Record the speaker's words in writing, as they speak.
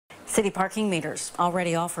City parking meters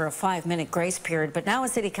already offer a 5-minute grace period, but now a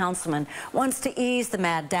city councilman wants to ease the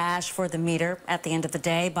mad dash for the meter at the end of the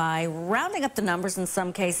day by rounding up the numbers in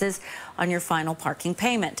some cases on your final parking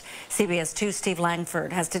payment. CBS 2's Steve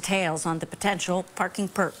Langford has details on the potential parking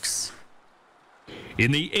perks.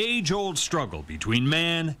 In the age-old struggle between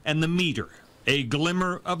man and the meter, a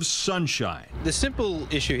glimmer of sunshine. The simple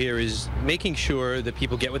issue here is making sure that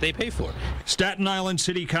people get what they pay for. Staten Island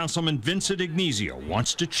City Councilman Vincent Ignazio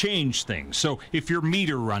wants to change things. So if your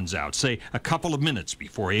meter runs out, say a couple of minutes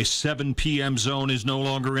before a 7 p.m. zone is no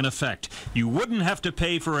longer in effect, you wouldn't have to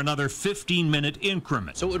pay for another 15-minute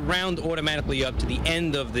increment. So it would round automatically up to the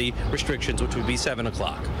end of the restrictions, which would be 7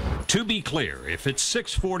 o'clock. To be clear, if it's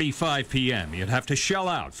 6:45 p.m., you'd have to shell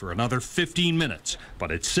out for another 15 minutes.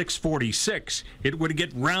 But at 6:46, it would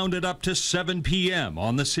get rounded up to 7 p.m.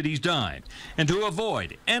 on the city's dime. And to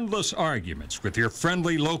avoid endless arguments with your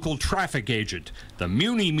friendly local traffic agent, the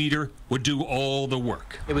Muni meter would do all the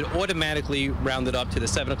work. It would automatically round it up to the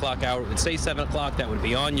 7 o'clock hour. It would say 7 o'clock. That would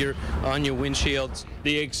be on your windshields.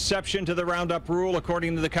 The exception to the roundup rule,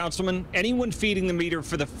 according to the councilman, anyone feeding the meter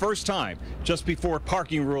for the first time just before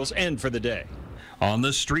parking rules end for the day. On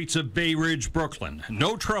the streets of Bay Ridge, Brooklyn,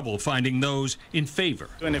 no trouble finding those in favor.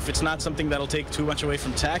 And if it's not something that'll take too much away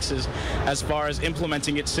from taxes, as far as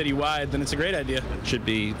implementing it citywide, then it's a great idea. It should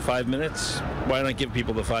be 5 minutes. Why not give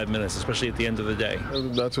people the 5 minutes, especially at the end of the day?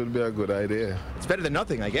 That would be a good idea. It's better than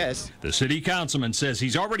nothing, I guess. The city councilman says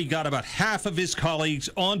he's already got about half of his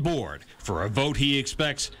colleagues on board for a vote he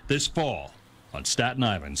expects this fall. On Staten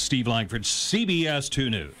Island, Steve Langford, CBS 2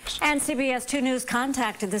 News. And CBS 2 News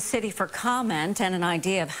contacted the city for comment and an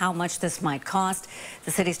idea of how much this might cost.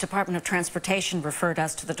 The city's Department of Transportation referred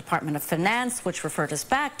us to the Department of Finance, which referred us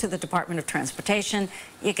back to the Department of Transportation.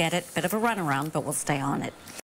 You get it, bit of a runaround, but we'll stay on it.